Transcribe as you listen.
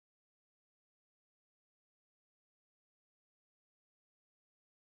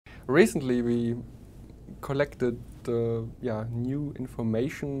Recently we collected new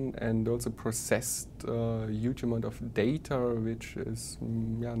information and also processed a huge amount of data which is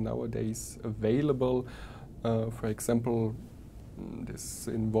nowadays available. For example, this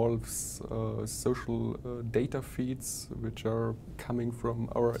involves social data feeds which are coming from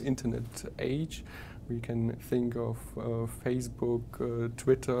our internet age. We can think of Facebook,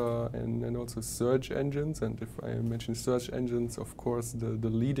 Twitter, and also search engines. And if I mention search engines, of course, the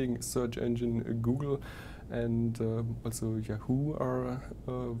leading search engine, Google, and also Yahoo are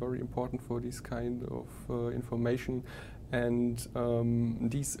very important for this kind of information. And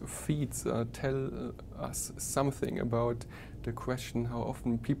these feeds tell us something about the question how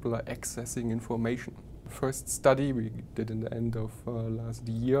often people are accessing information. The first study we did in the end of last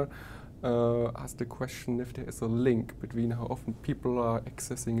year asked the question if there is a link between how often people are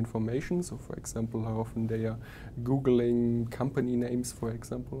accessing information, so for example how often they are Googling company names, for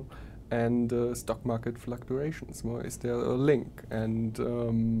example, and stock market fluctuations. Well, is there a link? And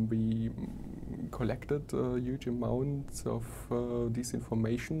we collected huge amounts of this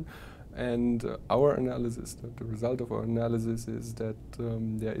information, and our analysis, the result of our analysis is that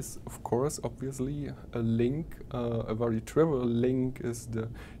there is, of course, obviously a link. A very trivial link is the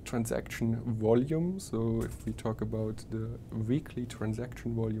transaction volume. So if we talk about the weekly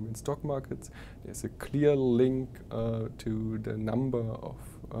transaction volume in stock markets, there's a clear link to the number of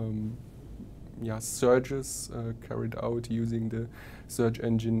searches carried out using the search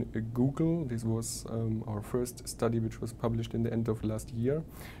engine Google. This was our first study, which was published in the end of last year.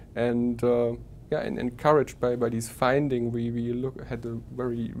 And and encouraged by this finding, we had a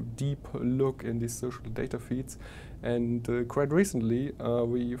very deep look in these social data feeds. And quite recently,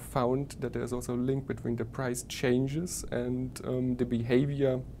 we found that there's also a link between the price changes and the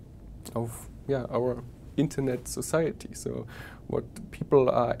behavior of our internet society. So what people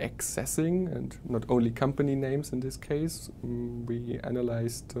are accessing, and not only company names in this case. We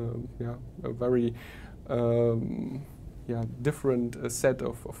analyzed a very different set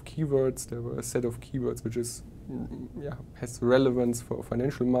of keywords. There were a set of keywords which is has relevance for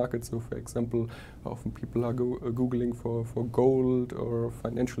financial markets. So, for example, how often people are Googling for gold or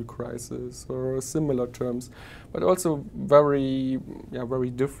financial crisis or similar terms, but also very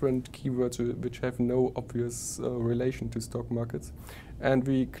different keywords which have no obvious relation to stock markets. And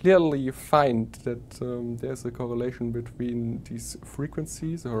we clearly find that there's a correlation between these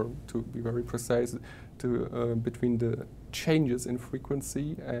frequencies, or to be very precise, between the changes in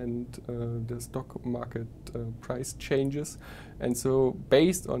frequency and the stock market price changes. And so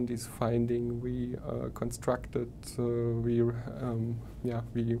based on this finding, we constructed, we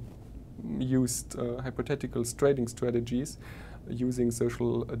used hypothetical trading strategies using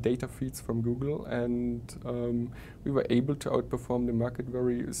social data feeds from Google, and we were able to outperform the market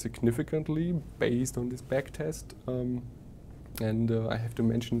very significantly based on this backtest. And I have to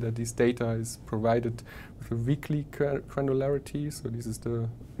mention that this data is provided with a weekly granularity, so this is the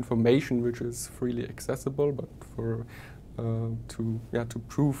information which is freely accessible, but for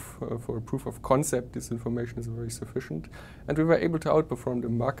for a proof of concept, this information is very sufficient. And we were able to outperform the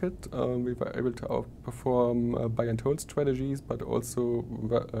market. We were able to outperform buy and hold strategies, but also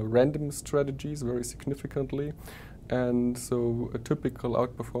random strategies very significantly. And so a typical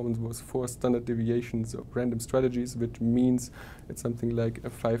outperformance was 4 standard deviations of random strategies, which means it's something like a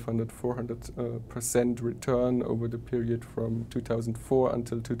 400% return over the period from 2004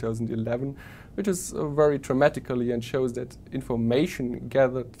 until 2011, which is very dramatically, and shows that information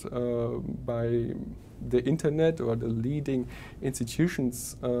gathered by the internet or the leading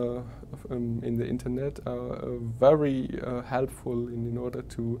institutions in the internet are very helpful in order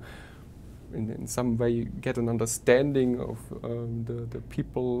to in some way get an understanding of the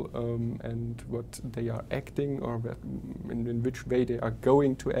people and what they are acting, or in which way they are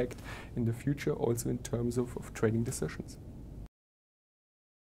going to act in the future, also in terms of trading decisions.